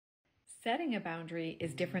Setting a boundary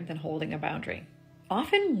is different than holding a boundary.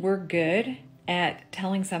 Often we're good at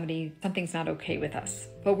telling somebody something's not okay with us,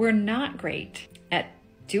 but we're not great at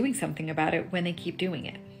doing something about it when they keep doing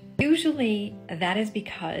it. Usually that is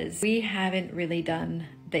because we haven't really done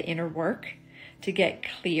the inner work to get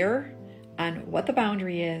clear on what the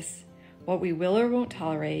boundary is, what we will or won't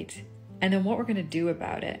tolerate, and then what we're going to do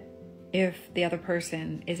about it if the other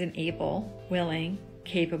person isn't able, willing,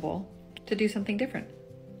 capable to do something different.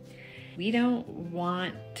 We don't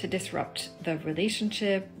want to disrupt the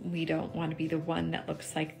relationship. We don't want to be the one that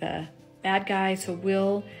looks like the bad guy. So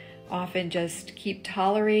we'll often just keep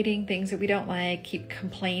tolerating things that we don't like, keep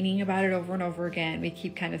complaining about it over and over again. We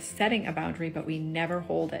keep kind of setting a boundary, but we never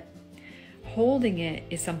hold it. Holding it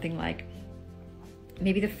is something like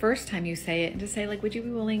maybe the first time you say it and just say like, would you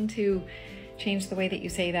be willing to change the way that you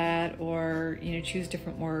say that, or, choose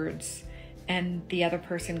different words? And the other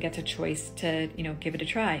person gets a choice to, give it a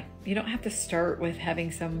try. You don't have to start with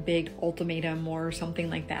having some big ultimatum or something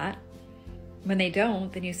like that. When they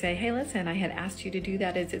don't, then you say, hey, listen, I had asked you to do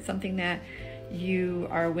that. Is it something that you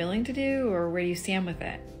are willing to do, or where do you stand with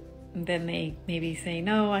it? And then they maybe say,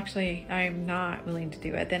 no, actually, I'm not willing to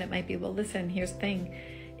do it. Then it might be, well, listen, here's the thing.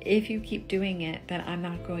 If you keep doing it, then I'm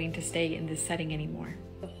not going to stay in this setting anymore.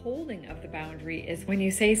 The holding of the boundary is when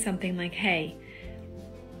you say something like, hey,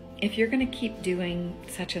 if you're going to keep doing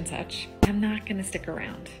such and such, I'm not going to stick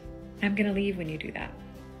around. I'm going to leave when you do that.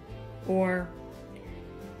 Or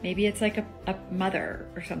maybe it's like a mother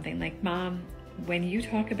or something like, Mom, when you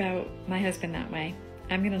talk about my husband that way,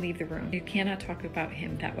 I'm going to leave the room. You cannot talk about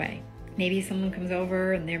him that way. Maybe someone comes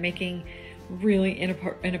over and they're making really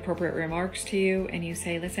inappropriate remarks to you, and you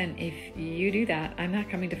say, listen, if you do that, I'm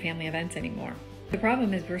not coming to family events anymore. The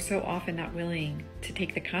problem is we're so often not willing to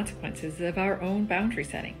take the consequences of our own boundary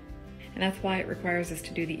setting. And that's why it requires us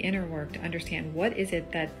to do the inner work to understand what is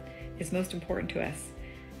it that is most important to us.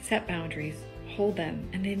 Set boundaries, hold them,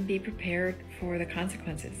 and then be prepared for the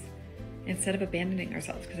consequences instead of abandoning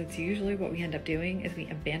ourselves, because it's usually what we end up doing is we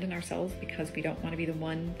abandon ourselves because we don't want to be the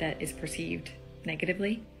one that is perceived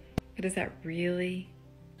negatively. But is that really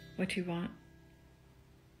what you want?